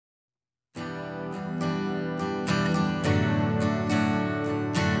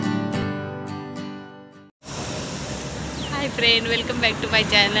Friend, welcome back to my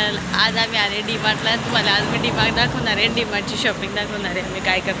channel. आज आम्ही आले डीमार्टला। तुम्हाला आज मी डीमार्ट दाखवणार आहे, डीमार्टची शॉपिंग दाखवणार आहे, आम्ही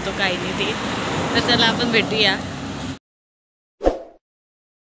काय करतो काय नाही ते। तर चला आपण भेटूया।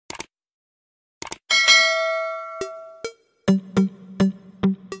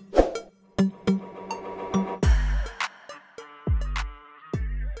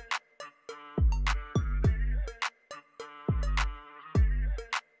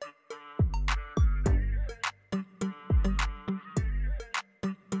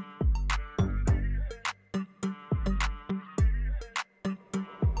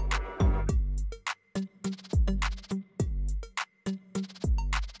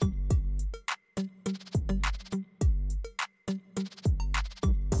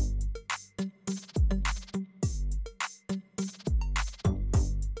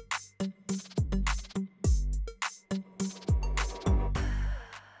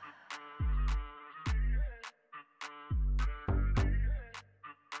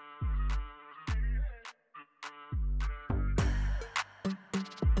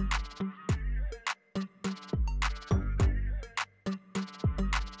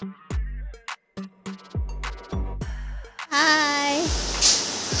 हाय,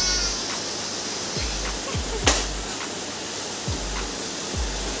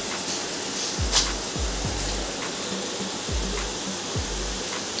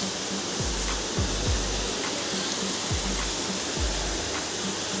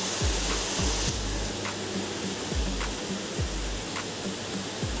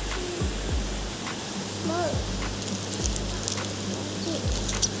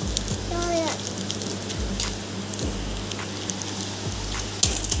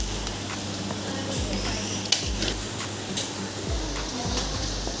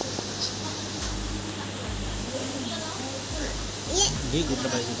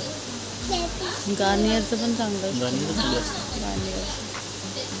 गार्नियरचं पण चांगलं असतं। गार्नियर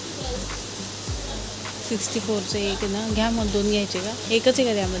 64चं एक ना घ्या, मग दोन घ्यायचे का? एकच आहे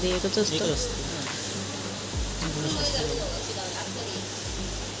का त्यामध्ये? एकच असतं।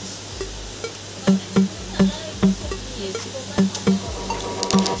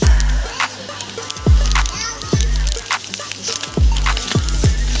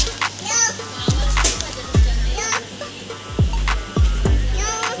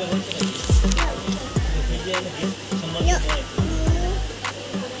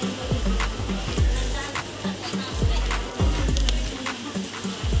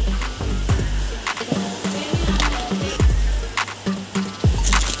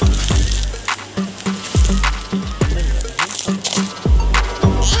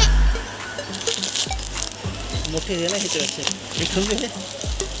 मोठे आहे ना हे तर इथून दे।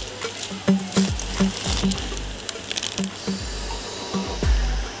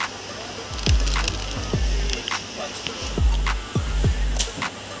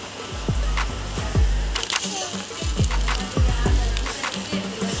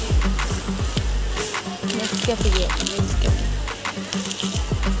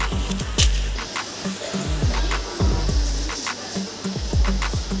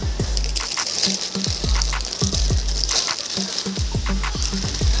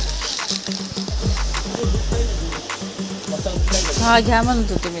 हा घ्या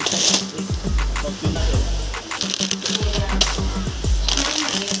म्हणत होते मी तर।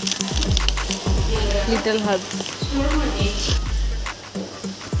 लिटल हर्ब्स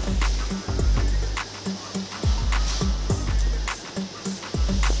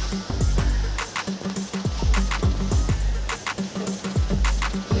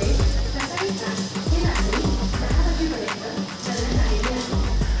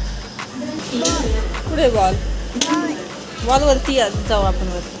पुढे बॉल वरती जाऊ आपण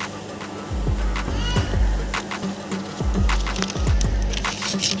वरती।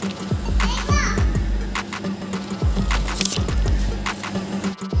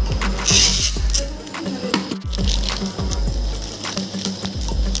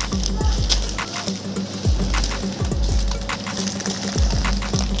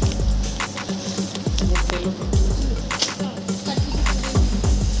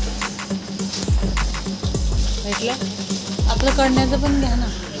 आपलं करण्याचं पण घ्या ना।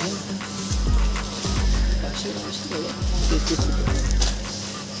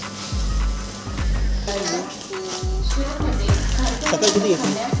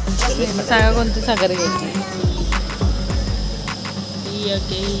 सांगा कोणती साखर घ्यायची?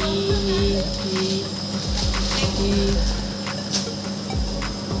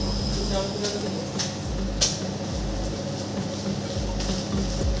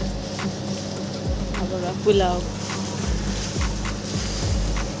 पुलाव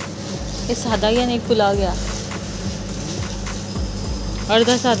हे साधा घ्या आणि एक पुलाव घ्या।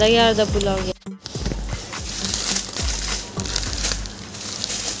 अर्धा साधा घ्या, अर्धा पुलाव घ्या.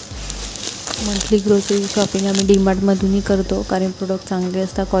 मंथली ग्रोसरी शॉपिंग आम्ही डीमार्टमधूनही करतो, कारण प्रोडक्ट चांगले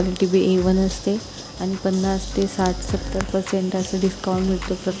असतात, क्वालिटी बी A1 असते आणि 50 ते 60-70% असं डिस्काउंट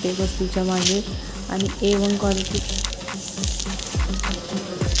मिळतो प्रत्येक वस्तूच्या मागे. आणि A1 क्वालिटी.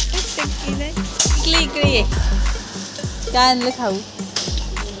 इकडे ये. काय आणलं खाऊ?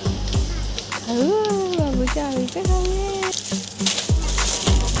 बाबूच्या आईचं खाऊ.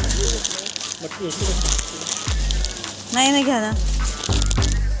 नाही घ्या ना.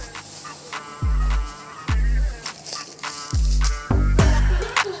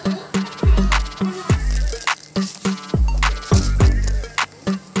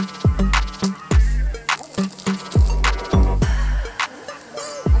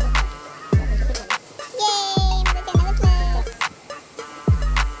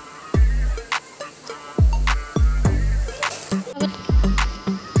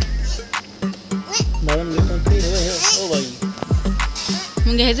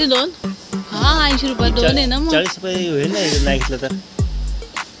 मग घ्यायचे 2. हा 80 रुपये 2 आहे ना. मग 40 रुपये होईल नाही घेतलं तर.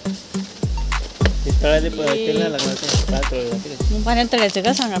 तळाले तेल नाही लागणार. काय तळलं मग पाण्यात तळायचं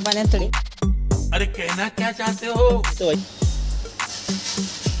का? सांगा. पाण्यात तळे. अरे कहना क्या चाहते हो?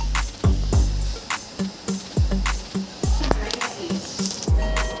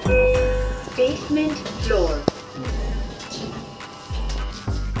 Basement floor.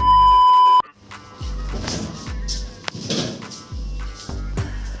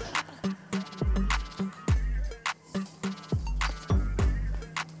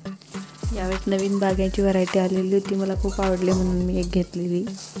 यावेळेस नवीन बागांची व्हरायटी आलेली होती, मला खूप आवडली म्हणून मी एक घेतलेली.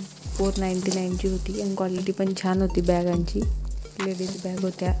 499ची होती आणि क्वालिटी पण छान होती बॅगांची. लेडीज बॅग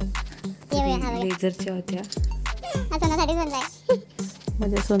होत्या, लेझरच्या होत्या.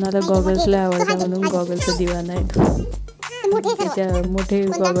 माझ्या सोनाला गॉगल्सला आवडतं म्हणून गॉगलचा दिवाना आहे तो. त्याच्या मोठे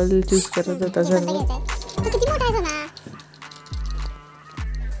गॉगल चूज करत होता सर्व.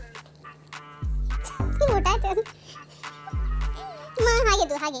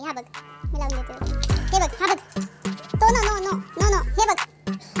 हा घे, हा बघ. मी लावून देते. हे बघ, हा बघ. तो नो. हे बघ.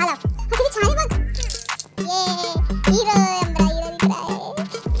 हा लाव. हा किती छान आहे बघ. हिरो दिख रहा है.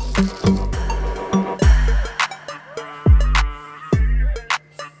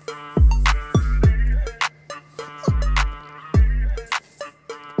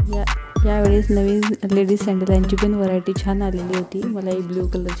 यावेळेस नवीन लेडीज सँडलांची पण व्हरायटी छान आलेली होती. मला ही ब्ल्यू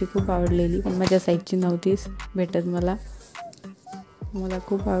कलरची खूप आवडलेली, पण माझ्या साईजची नव्हतीच भेटत मला. मला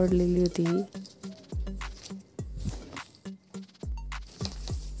खूप आवडलेली होती ही.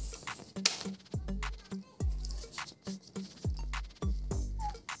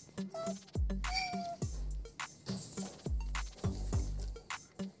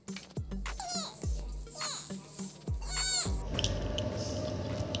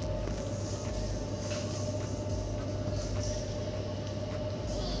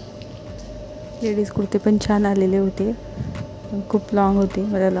 लेडीज कुर्ते पण छान आलेले होते, पण खूप लॉंग होते.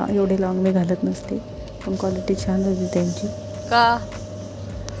 मला एवढे लॉंग मी घालत नसते, पण क्वालिटी छान होती त्यांची. का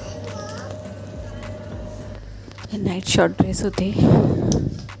हे नाईट शॉर्ट ड्रेस होते,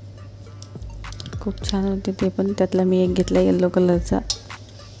 खूप छान होते ते पण. त्यातला मी एक घेतला येलो कलरचा.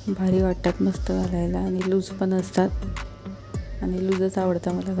 भारी वाटतात मस्त घालायला आणि लूज पण असतात आणि लूजच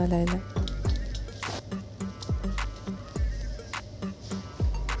आवडतं मला घालायला.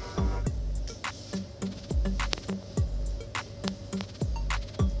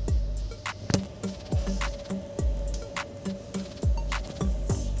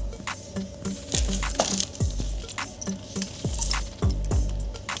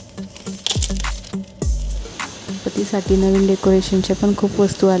 गणपतीसाठी नवीन डेकोरेशनच्या पण खूप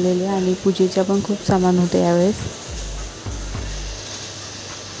वस्तू आलेल्या आणि पूजेच्या पण खूप सामान होते यावेळेस.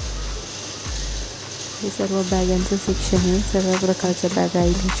 हे सर्व बॅगांचं सेक्शन आहे, सर्व प्रकारच्या बॅगा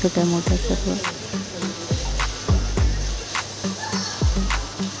आहेत, छोट्या मोठ्या सर्व.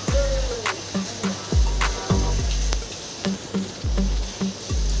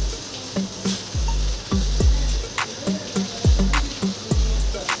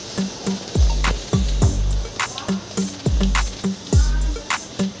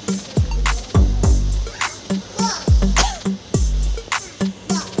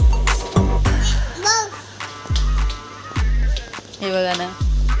 हे बघा ना,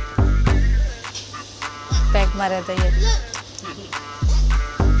 पॅक मारायचा आहे.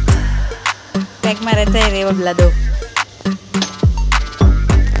 पॅक मारायचा आहे रे बबला दो.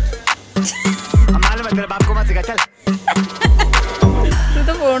 तू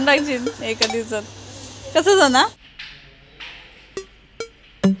तर फोन टाकशील एका दिवसात. कसं जाणार?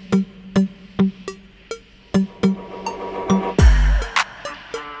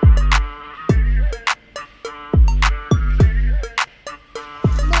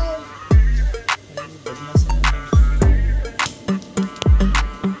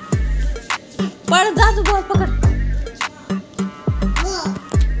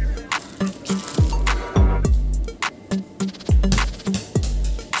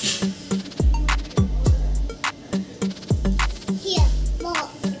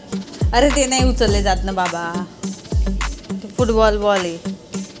 अरे ते नाही उचलले जात ना बाबा, फुटबॉल बॉल आहे.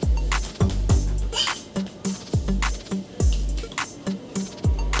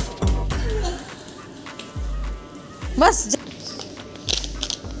 बस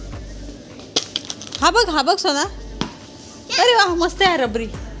हा बघ सोना. अरे वा मस्त आहे रबरी.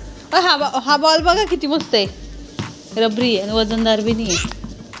 हा बॉल बघा किती मस्त आहे, रबरी आहे आणि वजनदार बी नाही आहे.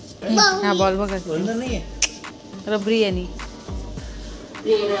 हा बॉल बघा नाही आहे. रबरी आहे.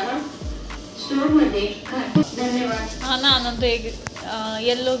 हा ना आनंद एक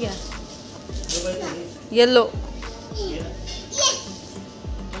येल्लो घ्या, येल्लो.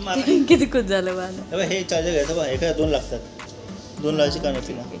 किती खुश झालं बा. हे चार्जर घ्यायचं बा, एका 2 लागतात, 2 लावायची का नाही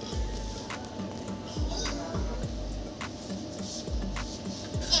तिला.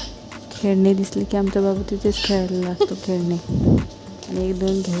 खेळणे दिसले की आमचा बाबू तिथेच खेळायला लागतो खेळणे, आणि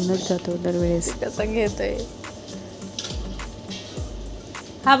 1-2 घेऊनच जातो दरवेळेस. कसा घेतोय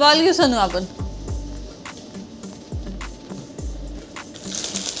हा बॉल. घेऊ सोनू आपण.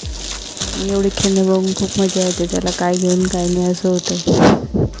 एवढे खेळणे बघून खूप मजा येते, त्याला काय घेऊन काय नाही असं होतं.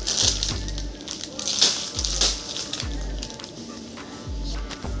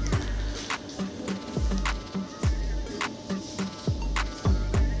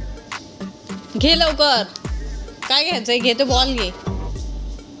 घे लवकर, काय घ्यायचंय घे, तो बॉल घे.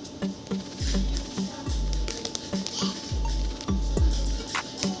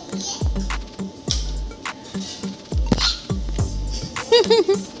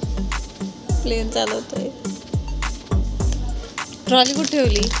 प्लेन चालवतोय. ट्रॉली कुठे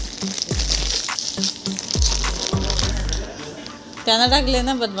ठेवली, त्यांना टाकले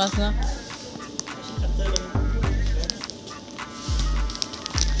ना बदमाश ना.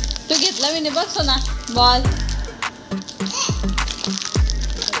 तू घेतला मी नाही बघ सोना बॉल.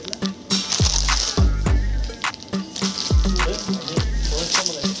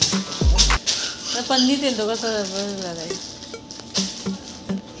 पन्नीत येतो कसं झालंय.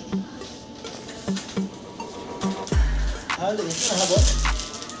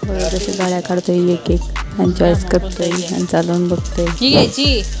 बरोबर तसे गाड्या काढतोय एक आणि चॉईस करतोय आणि चालवून बघतोय. ही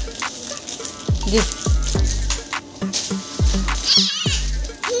घ्यायची घे.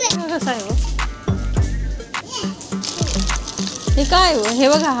 कसं आहे हे काय हो, हे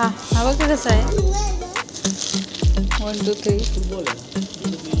बघा हा बघा कसं आहे. 1 2 3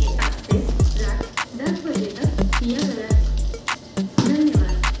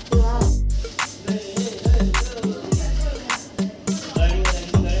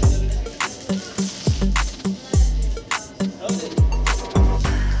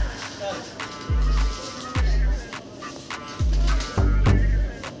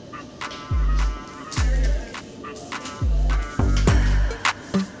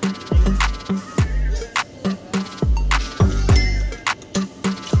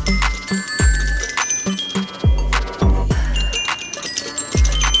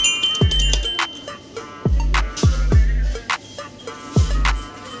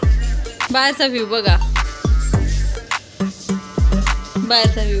 बाहेरचा व्ह्यू बघा,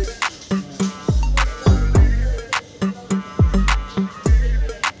 बाहेरचा व्ह्यू.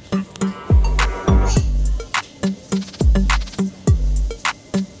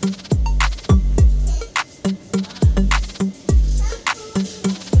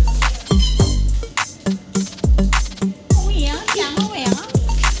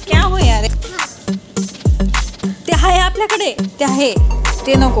 क्या हो यार, ते आहे आपल्याकडे, ते आहे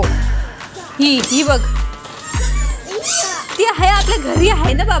ते नको. ही बघ ती आहे आपल्या घरी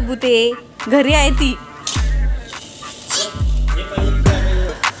आहे ना बाबू, ते घरी आहे ती.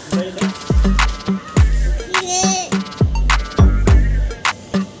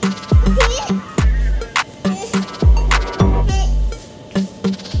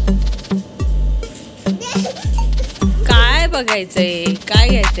 काय बघायचंय, काय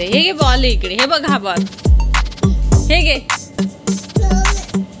घ्यायचंय. हे घे बॉल इकडे, हे बघ हा बॉल, हे घे.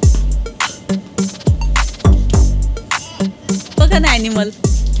 बघा ना ॲनिमल,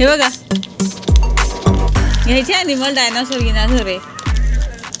 हे बघा घ्यायचे ॲनिमल. डायनासोर गिनासोर आहे.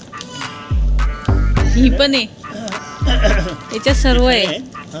 ही पण आहे, याच्यात सर्व आहे.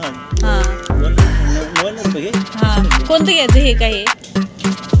 हां हां कोणतं घ्यायचं, हे काय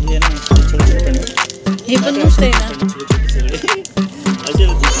हे पण मस्त आहे ना.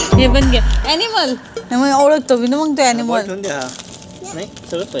 हे पण घ्या ॲनिमल, मग ओळखतो मी ना मग तो ॲनिमल.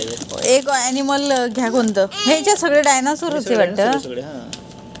 एक ॲनिमल घ्या कोणतं. ह्याच्यात सगळे डायनासोरच आहे वाटतं.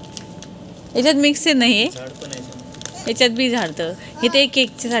 याच्यात मिक्स आहे नाही, याच्यात बी झाडतं. हे ते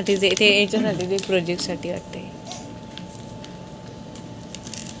केकच्यासाठी ते याच्यासाठी ते प्रोजेक्टसाठी वाटते.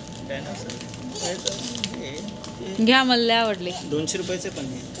 घ्या, मला लय आवडले. 200 रुपयाचे पण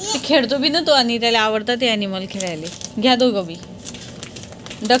आहे. ते खेळतो बी ना तो आणि त्याला आवडतात ते ॲनिमल खेळायला. घ्या दोघं बी.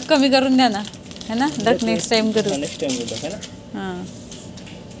 डक कमी करून द्या ना, है ना. डक नेक्स्ट टाइम करू. नेक्स्ट टाइम होतं है ना. हां,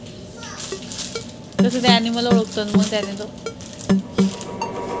 तसं ते ॲनिमल ओळखतो मग त्याने तो.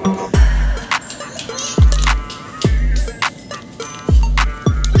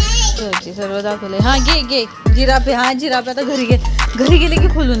 सर्व दाखवलंय. हां, घे जिराफे. हां, जिराफे आता घरी गेले की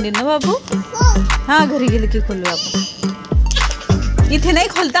खोलून देईन ना बाबू. हां, घरी गेले की खोलू आपण. इथे नाही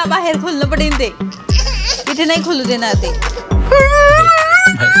खोलता, बाहेर खोलणं पडेल ते. इथे नाही खोलू देणार ते.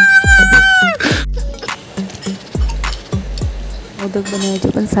 मोदक बनवायचे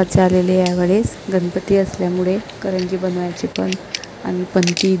पण साचे आलेले यावेळेस, गणपती असल्यामुळे करंजी बनवायची पण, आणि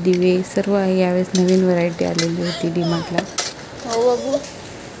पणती, दिवे सर्व आहे यावेळेस. नवीन व्हरायटी आलेली होती डीमार्टला. हो बाबू,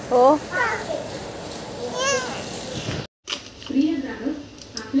 हो.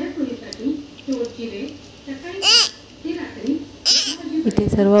 इथे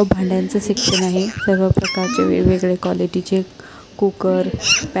सर्व भांड्यांचं सेक्शन आहे. सर्व प्रकारचे वेगवेगळे क्वालिटीचे कुकर,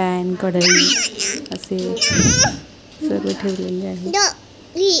 पॅन, कढई असे सर्व ठेवलेले आहे.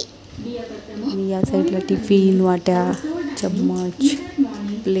 आणि या साईडला टिफिन, वाट्या, चम्मच,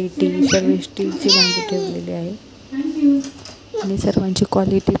 प्लेटी सर्व स्टीलची भांडी ठेवलेली आहे. आणि सर्वांची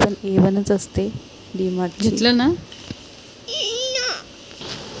क्वालिटी पण A1च असते डीमार्टची. घेतलं ना.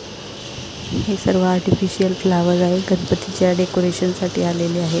 हे सर्व आर्टिफिशियल फ्लावर आहे, गणपतीच्या डेकोरेशनसाठी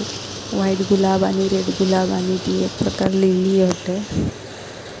आलेले आहे. व्हाईट गुलाब आणि रेड गुलाब आणि ती एक प्रकार लिली होते.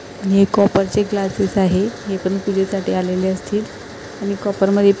 आणि हे कॉपरचे ग्लासेस आहे, हे पण पूजेसाठी आलेले असतील. आणि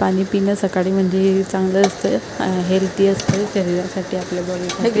कॉपरमध्ये पाणी पिणं सकाळी म्हणजे चांगलं असतं, हेल्दी असतं शरीरासाठी, आपल्या हे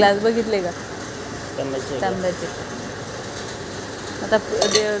बॉडीसाठी. ग्लास बघितले का, तांब्याचे. तांब्याचे. आता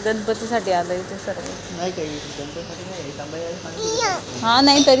गणपतीसाठी आलं इथे सर्व. नाही काही गणपतीसाठी नाही, तांब्याचे पाणी. हां,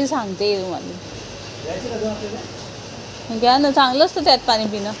 नाही तरी सांगते तुम्हाला. घ्या ना, चांगलं असतं त्यात पाणी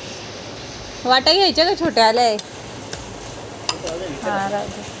पिणं. वाटा घ्यायच्या का छोट्या आल्या आहे. हां,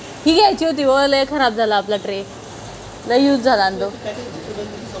 ही घ्यायची होती. व लय खराब झाला आपला ट्रे, लय यूज झाला आणि तो.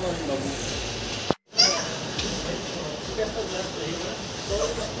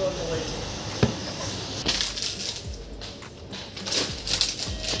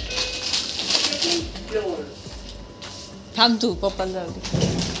 थांब तू, पप्पाला जाऊ दे.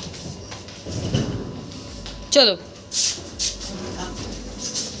 चलो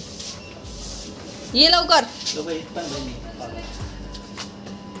ये लवकर.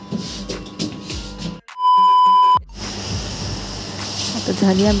 आता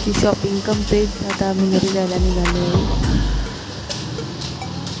झाली आमची शॉपिंग कंप्लीट. आता आम्ही घरी जायला निघालो आहे.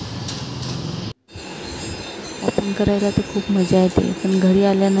 शॉपिंग करायला तर खूप मजा येते, पण घरी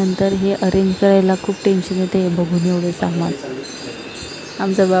आल्यानंतर हे अरेंज करायला खूप टेन्शन येते. हे बघून एवढे सामान.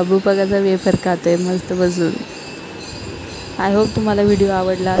 आमचा बाबू बघाचा वेफर खातोय मस्त बसून. आय होप तुम्हाला व्हिडिओ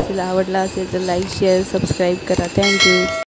आवडला असेल तर लाईक, शेअर, सबस्क्राईब करा. थँक्यू.